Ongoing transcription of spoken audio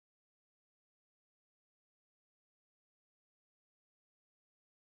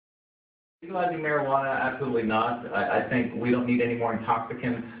Legalizing marijuana, absolutely not. I think we don't need any more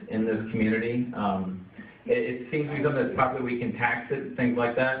intoxicants in this community. It seems to be something that's popular. We can tax it, things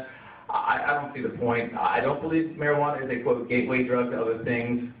like that. I don't see the point. I don't believe marijuana is a, quote, gateway drug to other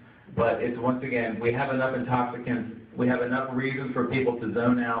things, but it's, once again, we have enough intoxicants. We have enough reasons for people to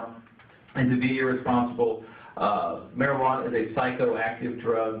zone out and to be irresponsible. Marijuana is a psychoactive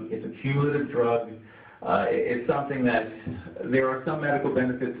drug. It's a cumulative drug. It's something that there are some medical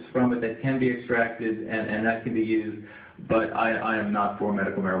benefits from it that can be extracted and that can be used, but I am not for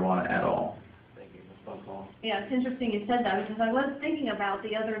medical marijuana at all. Thank you, Ms. Boscola. Yeah, it's interesting you said that, because I was thinking about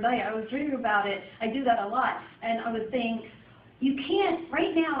the other day. I was reading about it. I do that a lot, and I would think, you can't,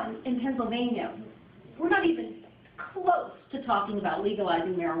 right now in Pennsylvania, we're not even close to talking about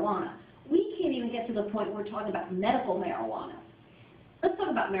legalizing marijuana. We can't even get to the point where we're talking about medical marijuana. Let's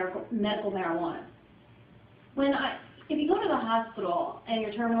talk about medical marijuana. If you go to the hospital and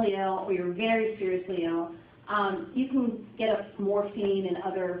you're terminally ill or you're very seriously ill, you can get morphine and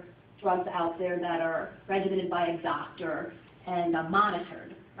other drugs out there that are regimented by a doctor and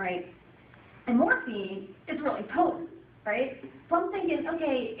monitored, right? And morphine is really potent, right? So I'm thinking,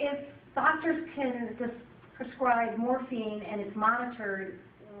 okay, if doctors can just prescribe morphine and it's monitored,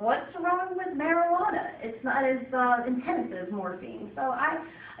 what's wrong with marijuana? It's not as intense as morphine. So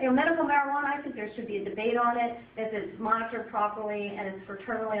medical marijuana, I think there should be a debate on it. If it's monitored properly and it's for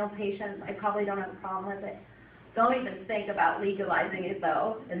terminally ill patients, I probably don't have a problem with it. Don't even think about legalizing it,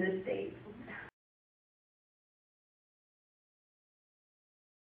 though, in this state.